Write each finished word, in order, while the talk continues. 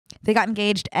they got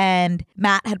engaged, and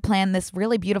Matt had planned this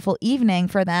really beautiful evening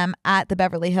for them at the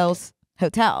Beverly Hills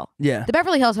Hotel. Yeah. The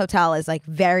Beverly Hills Hotel is like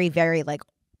very, very like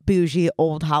bougie,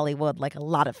 old Hollywood, like a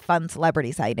lot of fun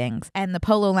celebrity sightings. And the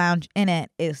Polo Lounge in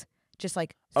it is just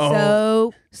like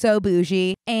so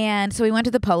bougie. And so we went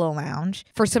to the Polo Lounge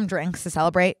for some drinks to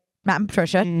celebrate Matt and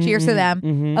Patricia. Cheers to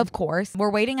them, of course.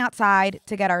 We're waiting outside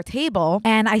to get our table,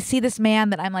 and I see this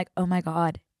man that I'm like, oh my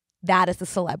God, that is the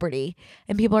celebrity.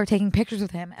 And people are taking pictures with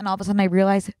him. And all of a sudden I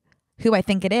realize who I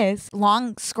think it is.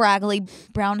 Long, scraggly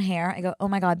brown hair. I go, oh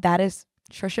my God, that is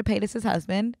Trisha Paytas'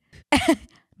 husband.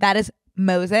 That is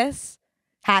Moses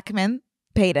Hackman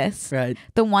Paytas, right?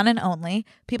 The one and only.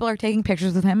 People are taking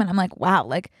pictures with him, and I'm like, wow,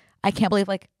 like I can't believe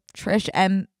like Trish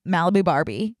and Malibu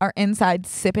Barbie are inside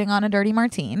sipping on a dirty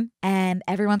martini, and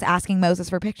everyone's asking Moses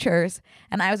for pictures.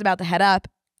 And I was about to head up.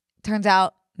 Turns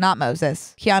out not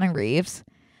Moses, Keanu Reeves.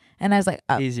 And I was like,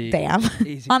 oh, damn.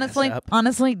 Easy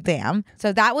honestly, damn.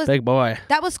 So that was big boy.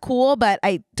 That was cool, but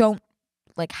I don't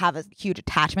like have a huge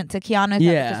attachment to Keanu. So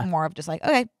yeah. It's just more of just like,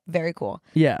 okay, very cool.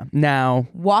 Yeah. Now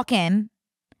walk in,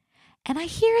 and I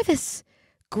hear this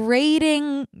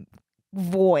grating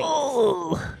voice.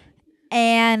 Oh.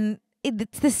 And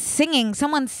it's this singing.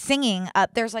 Someone's singing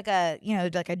up. There's like a,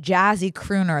 like a jazzy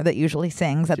crooner that usually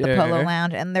sings at the Polo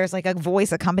Lounge, and there's like a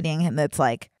voice accompanying him that's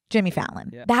like Jimmy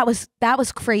Fallon. Yeah. That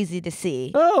was crazy to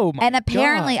see. Oh my And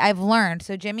apparently God. I've learned.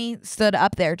 So Jimmy stood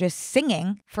up there just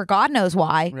singing for God knows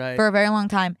why for a very long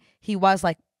time. He was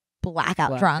like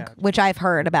blackout drunk, which I've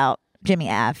heard about Jimmy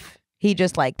F. He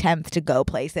just like tends to go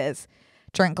places,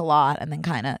 drink a lot, and then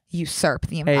kind of usurp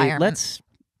the environment. Let's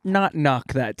not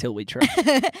knock that till we try.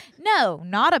 No,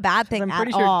 not a bad thing at all. I'm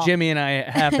pretty sure Jimmy and I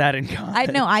have that in common. I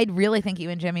know. I really think you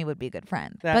and Jimmy would be good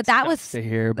friends. That's but that was to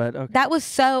hear. But okay. That was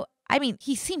so. I mean,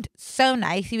 he seemed so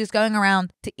nice. He was going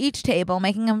around to each table,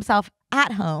 making himself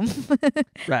at home.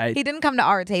 Right. He didn't come to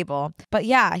our table, but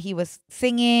yeah, he was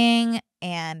singing,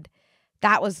 and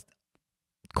that was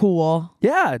cool.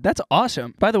 Yeah, that's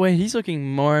awesome. By the way, he's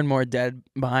looking more and more dead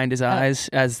behind his eyes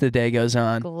as the day goes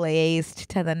on. Glazed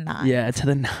to the nines. Yeah, to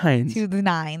the nines. To the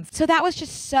nines. So that was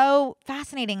just so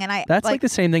fascinating. And that's like the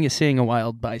same thing as seeing a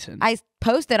wild bison. I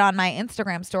posted on my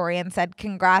Instagram story and said,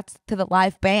 congrats to the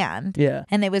live band. Yeah.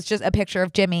 And it was just a picture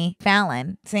of Jimmy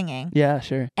Fallon singing. Yeah,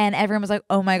 sure. And everyone was like,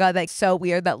 oh my God, that's so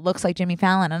weird. That looks like Jimmy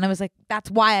Fallon. And I was like,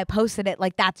 that's why I posted it.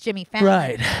 Like, that's Jimmy Fallon.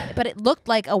 Right. But it looked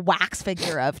like a wax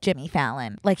figure of Jimmy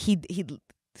Fallon. Like he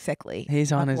sickly.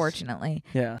 He's on unfortunately.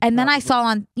 Yeah. And then I saw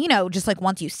on, just like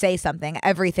once you say something,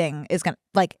 everything is going to,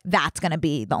 like, that's going to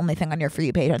be the only thing on your For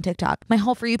You page on TikTok. My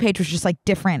whole For You page was just like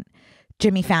different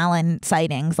Jimmy Fallon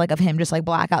sightings, like of him just like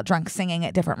blackout drunk singing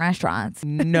at different restaurants.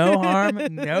 No harm,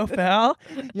 no foul.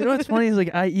 You know what's funny is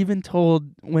like I even told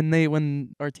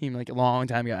when our team like a long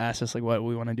time ago asked us like what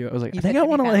we want to do. I was like, I think I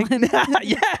want to like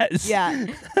yes.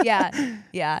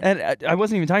 Yeah. And I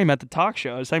wasn't even talking about the talk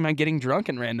show. I was talking about getting drunk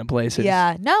in random places.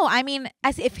 Yeah. No, I mean,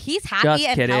 as if he's happy just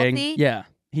and kidding. healthy. Yeah.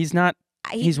 He's not.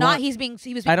 He was being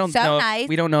I don't so know. nice.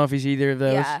 We don't know if he's either of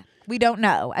those. Yeah. We don't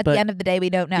know. At the end of the day,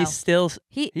 we don't know. He's still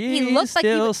he looked like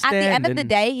still at the end of the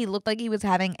day, he looked like he was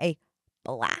having a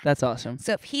blast. That's awesome.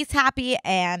 So if he's happy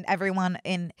and everyone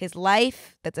in his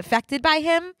life that's affected by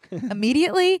him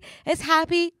immediately is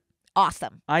happy,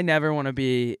 awesome. I never want to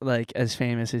be like as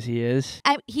famous as he is.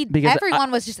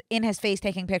 Everyone was just in his face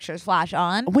taking pictures, flash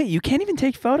on. Wait, you can't even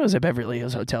take photos at Beverly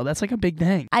Hills Hotel. That's like a big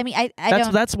thing. I mean,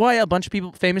 that's why a bunch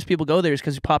of famous people go there is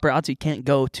because paparazzi can't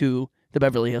go to the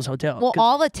Beverly Hills Hotel. Well,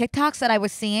 all the TikToks that I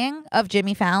was seeing of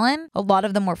Jimmy Fallon, a lot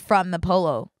of them were from the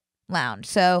Polo Lounge.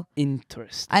 So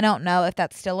interesting. I don't know if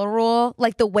that's still a rule.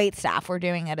 Like the wait staff were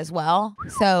doing it as well.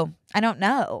 So I don't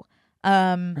know.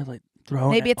 Like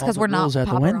maybe it's because we're not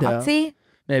paparazzi.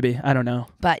 Maybe. I don't know.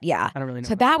 But yeah. I don't really know.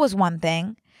 So that was one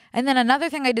thing. And then another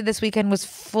thing I did this weekend was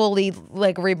fully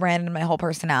like rebranded my whole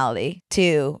personality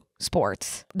to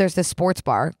sports. There's this sports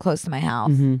bar close to my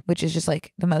house, which is just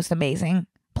like the most amazing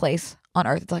place on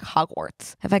earth. It's like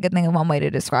Hogwarts, if I could think of one way to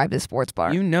describe this sports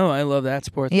bar. You know I love that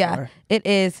sports bar. It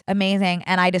is amazing.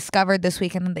 And I discovered this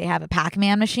weekend that they have a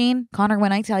Pac-Man machine. Connor,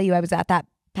 when I tell you I was at that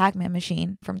Pac-Man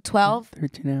machine from 12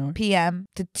 p.m.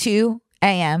 to 2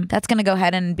 a.m., that's going to go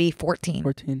ahead and be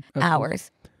 14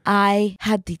 hours. I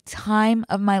had the time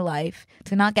of my life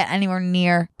to not get anywhere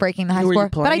near breaking the high score.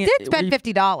 But I did spend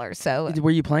 $50. So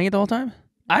were you playing it the whole time?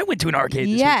 I went to an arcade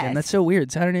this Yes. weekend. That's so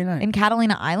weird. Saturday night. In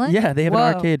Catalina Island? Yeah, they have an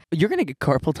Whoa. arcade. You're going to get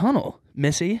carpal tunnel,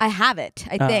 Missy. I have it,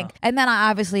 I think. And then I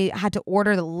obviously had to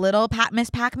order the little Miss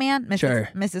Pac-Man,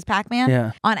 Mrs. Pac-Man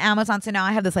Yeah. on Amazon. So now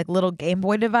I have this like little Game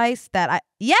Boy device that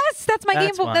yes, that's my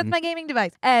That's That's fun. my gaming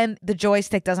device. And the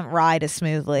joystick doesn't ride as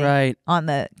smoothly Right. on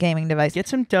the gaming device. Get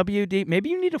some WD. Maybe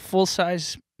you need a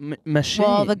full-size machine.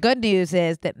 Well, the good news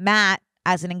is that Matt,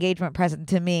 as an engagement present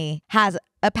to me, has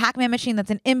a Pac-Man machine that's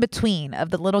an in-between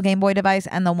of the little Game Boy device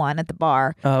and the one at the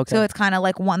bar. Oh, okay. So it's kind of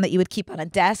like one that you would keep on a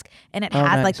desk, and it Oh,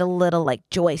 has nice. like the little like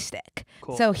joystick.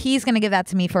 Cool. So he's going to give that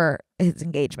to me for his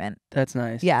engagement. That's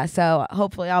nice. Yeah, so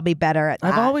hopefully I'll be better at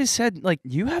that. I've always said, like,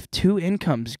 you have 2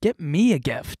 incomes. Get me a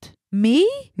gift. Me?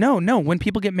 No. When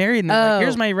people get married and they're like,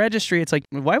 here's Oh. my registry, it's like,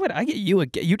 why would I get you a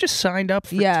gift? You just signed up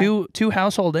for Yeah. two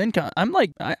household income. I'm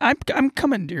like, I'm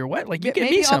coming to your wedding. Like, you get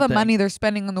Maybe me something. all the money they're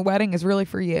spending on the wedding is really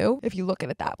for you, if you look at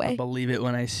it that I'll way. believe it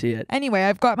when I see it. Anyway,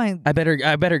 I've got my... I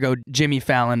better go Jimmy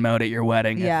Fallon mode at your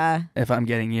wedding. Yeah, If I'm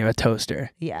getting you a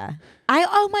toaster. yeah.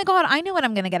 Oh my God, I know what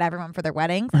I'm going to get everyone for their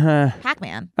weddings.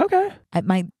 Pac-Man. Okay.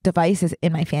 My device is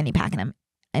in my fanny pack and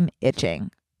I'm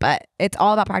itching. But it's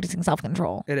all about practicing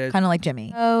self-control. It is. Kind of like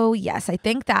Jimmy. Oh, yes. I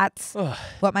think that's Ugh.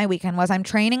 what my weekend was. I'm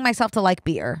training myself to like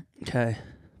beer. Okay.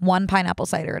 One pineapple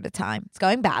cider at a time. It's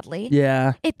going badly.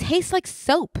 Yeah. It tastes like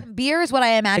soap. Beer is what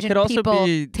I imagine could also people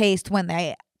be- taste when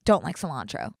they don't like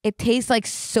cilantro. It tastes like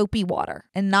soapy water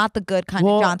and not the good kind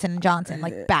Well, of Johnson & Johnson,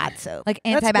 like bad soap. Like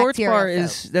That sports bar antibacterial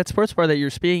soap. that sports bar that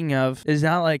you're speaking of is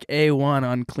not like A1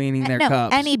 on cleaning their No,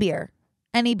 cups. any beer.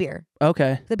 Any beer.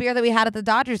 Okay. The beer that we had at the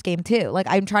Dodgers game too. Like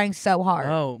I'm trying so hard.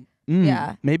 Oh.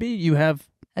 Yeah. Maybe you have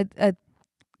A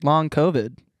long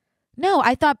COVID. No,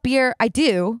 I thought beer, I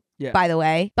do, Yeah. by the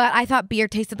way, but I thought beer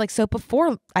tasted like soap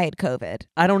before I had COVID.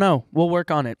 I don't know. We'll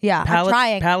work on it. Yeah, I'm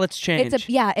trying. Palates change.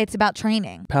 It's about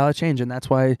training. Palate change, and that's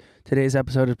why today's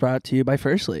episode is brought to you by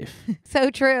First Leaf. So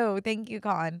true. Thank you,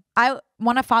 Con. I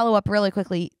want to follow up really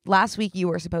quickly. Last week you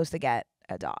were supposed to get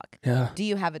a dog. Yeah. Do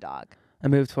you have a dog? I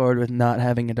moved forward with not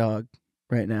having a dog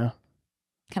right now.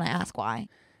 Can I ask why?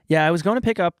 Yeah, I was going to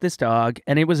pick up this dog,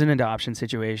 and it was an adoption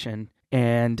situation,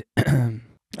 and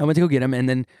I went to go get him, and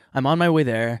then I'm on my way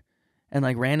there, and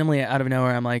like randomly out of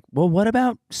nowhere, I'm like, well, what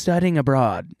about studying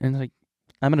abroad? And it's like,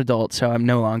 I'm an adult, so I'm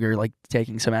no longer like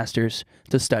taking semesters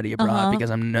to study abroad because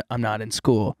I'm not in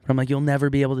school. But I'm like, you'll never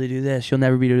be able to do this. You'll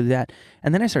never be able to do that.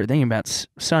 And then I started thinking about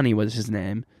Sonny was his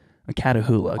name, a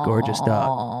Catahoula, gorgeous dog.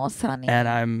 Oh, Sonny.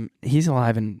 And he's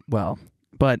alive and well,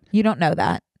 but You don't know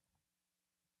that.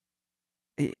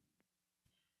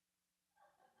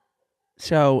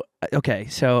 so okay,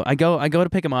 so I go to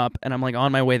pick him up, and I'm like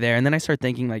on my way there, and then I start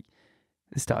thinking like,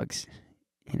 this dog's,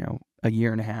 a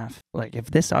year and a half. Like if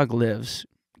this dog lives,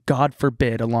 God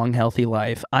forbid, a long healthy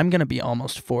life, I'm gonna be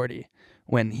almost 40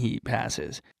 when he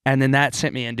passes, and then that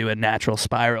sent me into a natural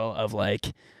spiral of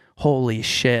like, holy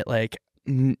shit, like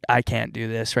I can't do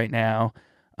this right now.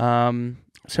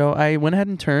 So I went ahead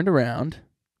and turned around.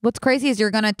 What's crazy is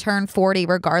you're going to turn 40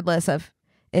 regardless of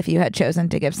if you had chosen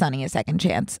to give Sonny a second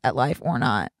chance at life or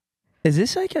not. Is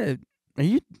this like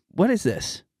what is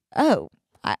this? Oh,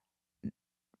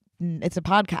 it's a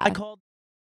podcast. I called